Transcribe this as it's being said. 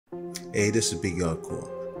Hey, this is Bigg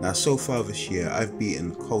Hardcore. Now, so far this year, I've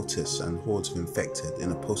beaten cultists and hordes of infected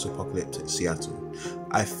in a post-apocalyptic Seattle.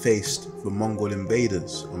 I've faced the Mongol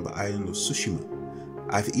invaders on the island of Tsushima.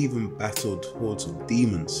 I've even battled hordes of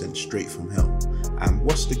demons sent straight from hell. And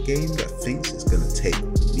what's the game that thinks it's gonna take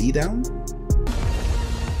me down?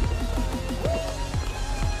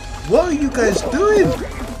 What are you guys doing?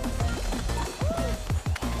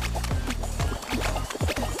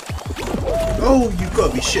 Oh, you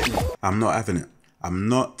gotta be shitting me. I'm not having it. I'm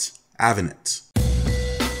not having it.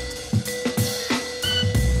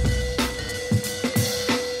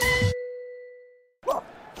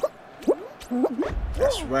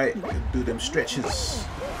 That's right, do them stretches.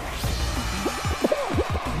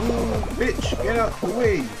 Move, bitch, get out the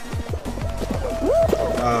way.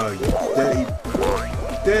 Ah, you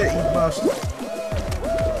dirty bastard.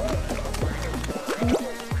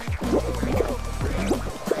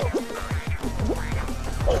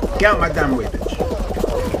 Get out my damn way, bitch.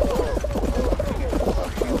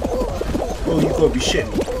 Oh, you gotta be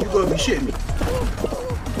shitting me. You gotta be shitting me.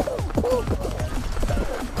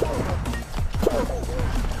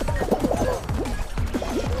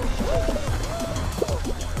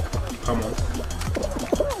 Come on.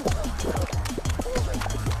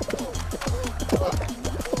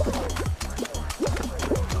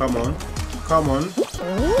 Come on. Come on.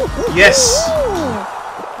 Yes!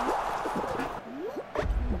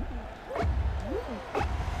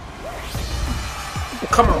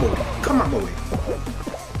 Come on, boy. Come on, boy.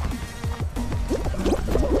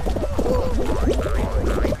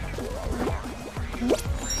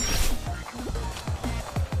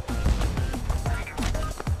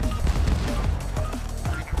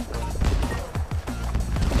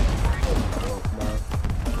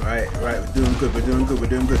 Right, we're doing good, we're doing good, we're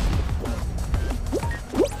doing good.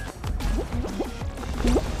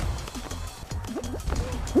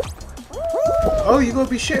 Oh, you gotta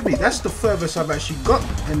be shitting me. That's the furthest I've actually got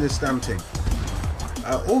in this damn thing.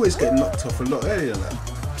 I always get knocked off a lot earlier than that.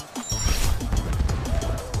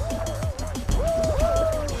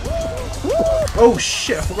 Oh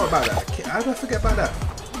shit, I forgot about that. How did I forget about that?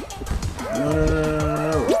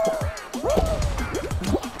 No.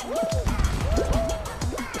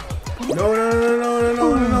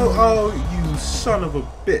 Oh, you son of a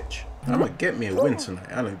bitch. I'ma get me a win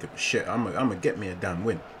tonight. I don't give a shit. I'ma get me a damn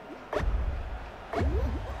win.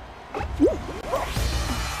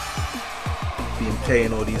 Been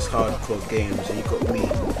playing all these hardcore games and you got me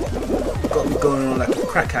going on like a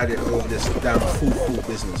crack addict over this damn fool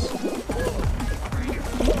business.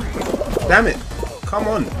 Damn it! Come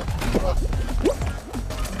on!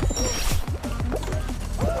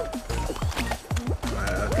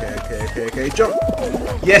 Okay, jump!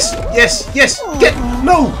 Yes! Get!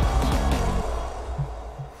 No!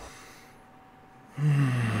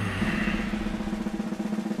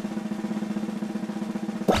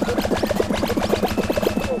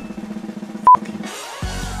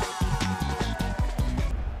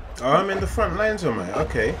 Oh, I'm in the front lines, am I?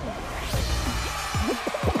 Okay.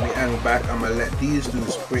 Let me hang back. I'm gonna let these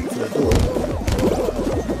dudes break through the door.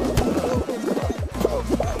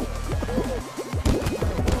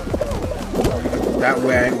 That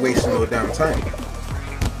way I ain't wasting no damn time.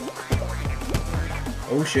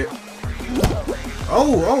 Oh shit.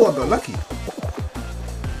 Oh, I got lucky.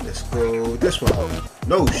 Let's go this one.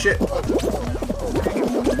 No shit.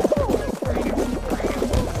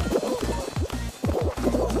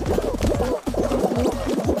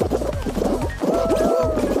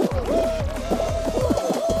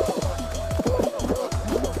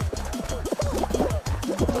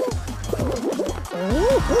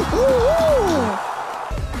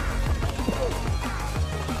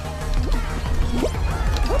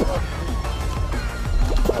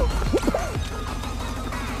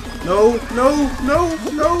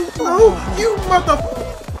 No, you mother...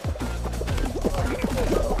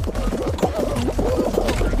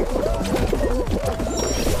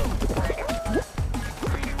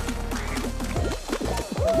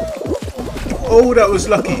 Oh, that was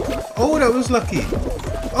lucky. Oh.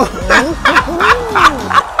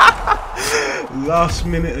 Last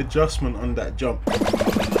minute adjustment on that jump.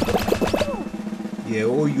 Yeah,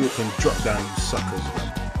 all you can drop down, you suckers,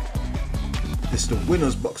 man. This is the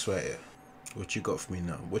winner's box right here. What you got for me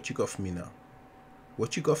now? What's it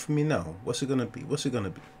gonna be?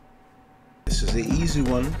 This is the easy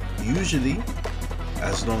one, usually,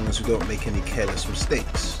 as long as we don't make any careless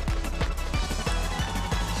mistakes.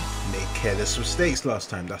 Made careless mistakes last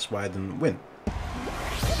time, that's why I didn't win.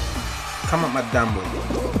 Come on my damn way.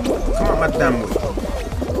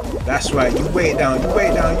 That's right, you weigh it down,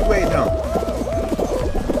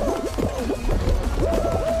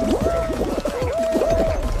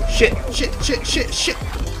 Shit, shit, shit, shit, shit.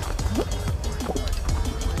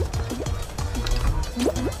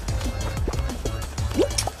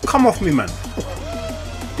 Come off me, man.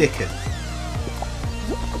 Dickhead.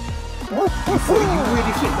 You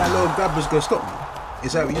really think that little grab was gonna stop me?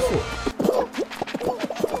 Is that what you thought?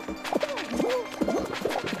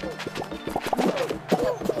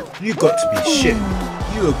 You got to be shitting me.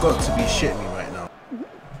 You have got to be shitting me right now.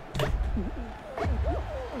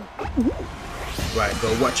 Right, go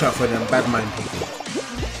watch out for them bad mind people.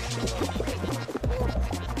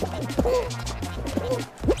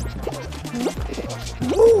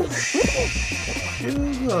 Woo!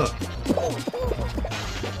 Sugar.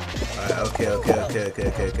 Alright, okay. We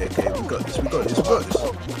got this.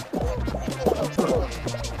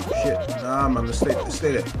 Shit. Nah, man, let's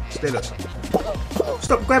stay there.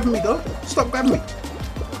 Stop grabbing me, though. Stop grabbing me.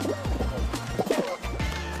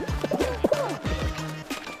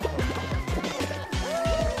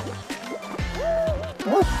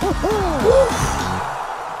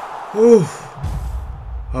 Oof.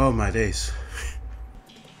 Oh my days.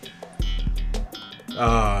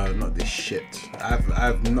 Not this shit.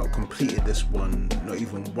 I've not completed this one, not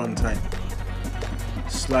even one time.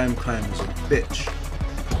 Slime climb is a bitch.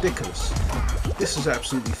 Ridiculous. This is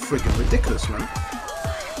absolutely friggin' ridiculous, man.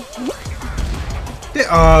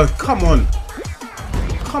 Come on.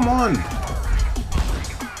 Come on.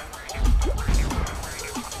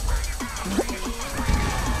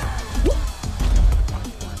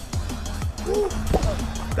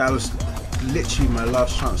 That was literally my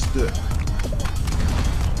last chance to do it.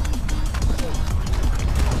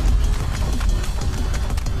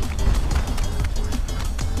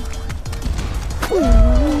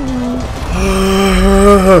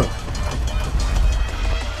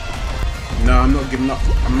 No, I'm not giving up.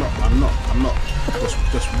 I'm not.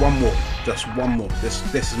 Just one more. Just one more. This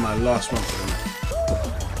is my last one for the night.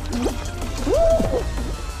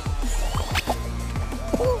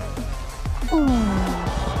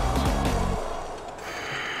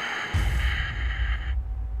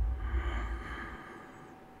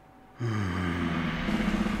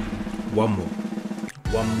 One more.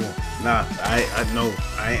 Nah, I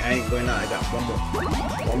ain't going out. I got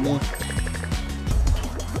one more.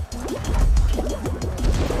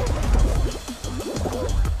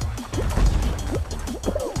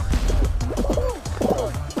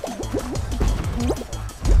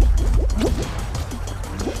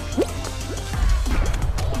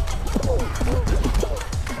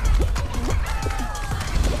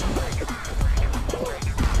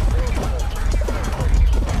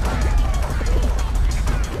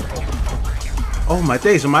 Oh my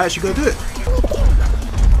days, am I actually gonna do it?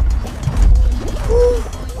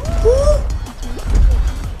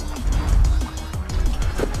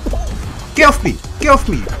 Get off me,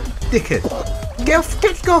 dickhead. Get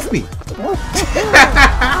off me.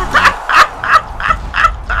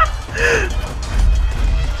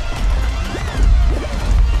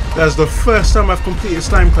 That's the first time I've completed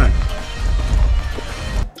slime climb.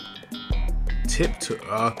 Tip to,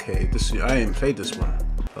 okay, I ain't played this one.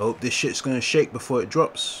 I hope this shit's gonna shake before it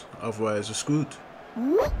drops, otherwise we're screwed.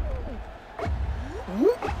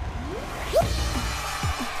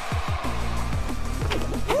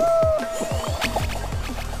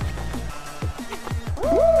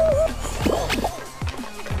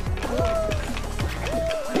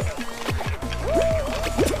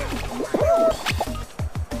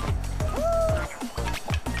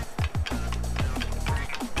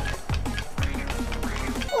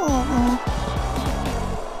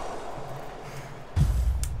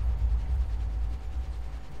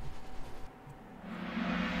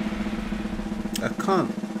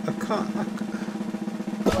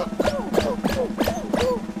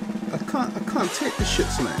 I can't take this shit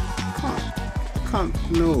tonight. I can't,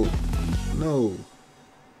 no.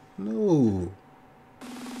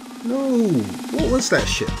 What was that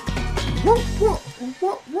shit? What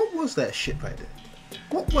was that shit right there?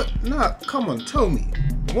 What, nah, come on, tell me.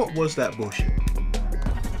 What was that bullshit?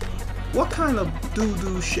 What kind of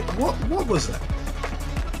doo-doo shit? What was that?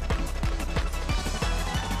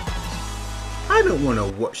 I don't want to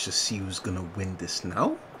watch to see who's gonna win this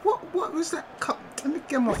now. What was that cup? Let me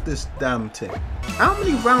get him off this damn thing. How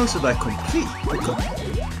many rounds did I complete?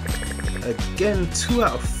 Again, 2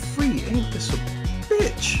 out of 3. Ain't this a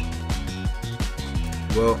bitch?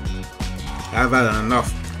 Well, I've had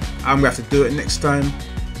enough. I'm gonna have to do it next time.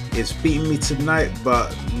 It's beating me tonight,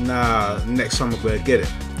 but nah, next time I'm gonna get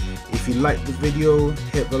it. If you like the video,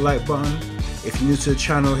 hit the like button. If you're new to the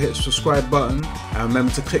channel, hit the subscribe button. And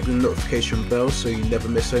remember to click the notification bell so you never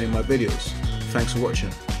miss any of my videos. Thanks for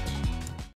watching.